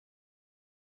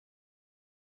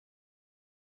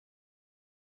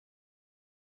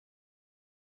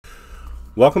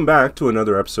Welcome back to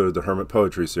another episode of the Hermit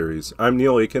Poetry Series. I'm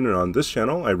Neil Aitken, and on this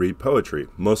channel I read poetry,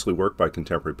 mostly work by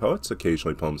contemporary poets,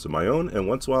 occasionally poems of my own, and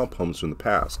once in a while poems from the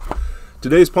past.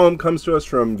 Today's poem comes to us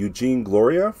from Eugene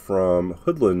Gloria from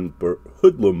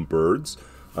Hoodlum Birds,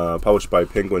 published by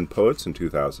Penguin Poets in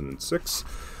 2006.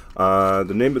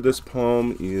 The name of this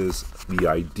poem is The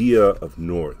Idea of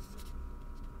North.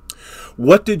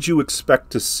 What did you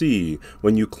expect to see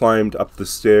when you climbed up the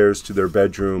stairs to their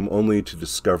bedroom only to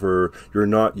discover your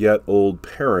not yet old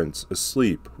parents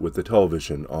asleep with the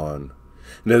television on?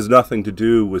 It has nothing to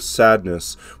do with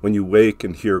sadness when you wake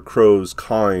and hear crows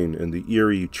cawing in the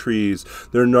eerie trees,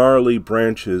 their gnarly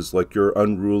branches like your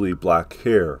unruly black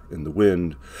hair in the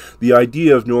wind. The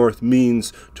idea of North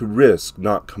means to risk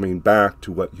not coming back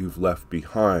to what you've left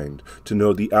behind, to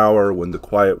know the hour when the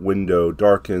quiet window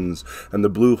darkens and the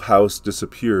blue house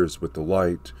disappears with the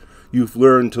light. You've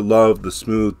learned to love the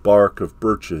smooth bark of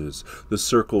birches, the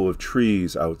circle of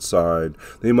trees outside.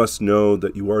 They must know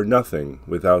that you are nothing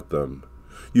without them.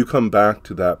 You come back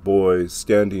to that boy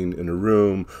standing in a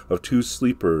room of two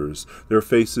sleepers, their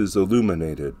faces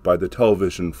illuminated by the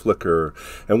television flicker,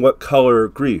 and what color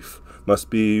grief must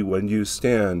be when you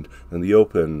stand in the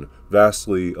open,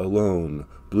 vastly alone,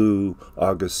 blue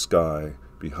August sky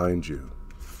behind you.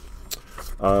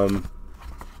 And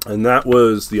that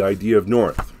was The Idea of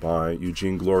North by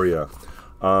Eugene Gloria.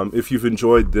 If you've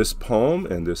enjoyed this poem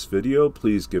and this video,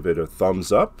 please give it a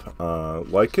thumbs up,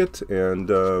 like it, and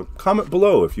comment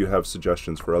below if you have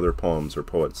suggestions for other poems or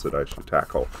poets that I should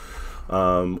tackle.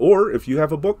 Or if you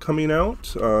have a book coming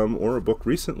out, or a book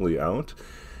recently out,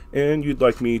 and you'd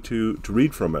like me to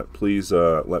read from it, please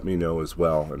let me know as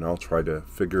well, and I'll try to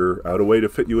figure out a way to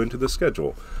fit you into the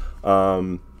schedule.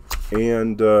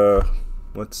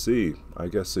 Let's see, I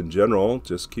guess in general,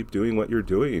 just keep doing what you're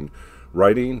doing.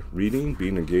 Writing, reading,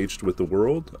 being engaged with the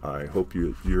world. I hope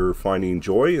you're finding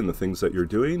joy in the things that you're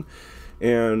doing,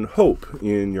 and hope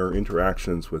in your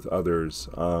interactions with others.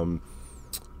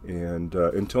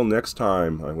 Until next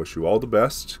time, I wish you all the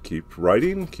best. Keep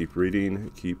writing, keep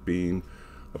reading, keep being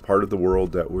a part of the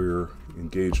world that we're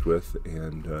engaged with,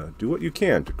 and do what you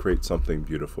can to create something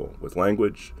beautiful with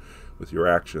language, with your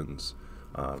actions,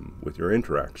 with your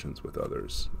interactions with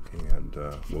others. And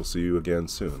we'll see you again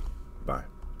soon. Bye.